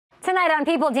Tonight on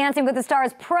People Dancing with the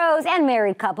Stars, pros and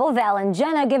married couple Val and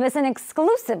Jenna give us an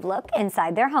exclusive look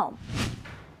inside their home.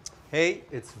 Hey,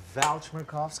 it's Val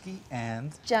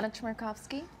and Jenna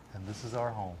Chmerkovsky. And this is our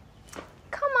home.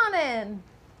 Come on in.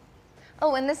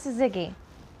 Oh, and this is Ziggy.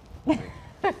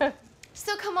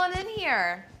 So come on in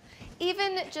here.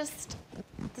 Even just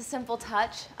the simple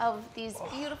touch of these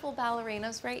beautiful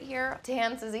ballerinas right here.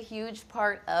 Dance is a huge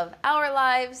part of our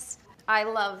lives. I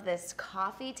love this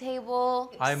coffee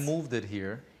table. I moved it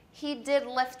here. He did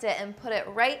lift it and put it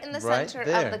right in the center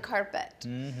of the carpet.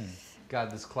 Mm-hmm.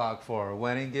 Got this clock for our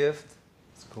wedding gift.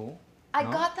 It's cool. I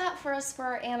got that for us for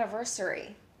our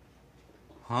anniversary.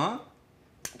 Huh?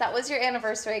 That was your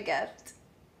anniversary gift.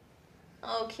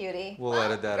 Oh, cutie. We'll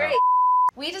edit that out.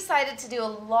 We decided to do a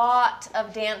lot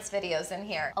of dance videos in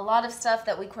here. A lot of stuff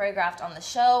that we choreographed on the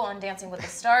show, on Dancing with the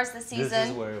Stars this season. This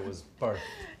is where it was birthed.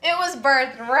 It was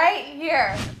birthed right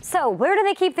here. So where do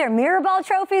they keep their mirror ball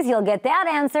trophies? You'll get that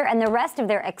answer and the rest of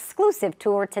their exclusive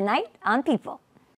tour tonight on People.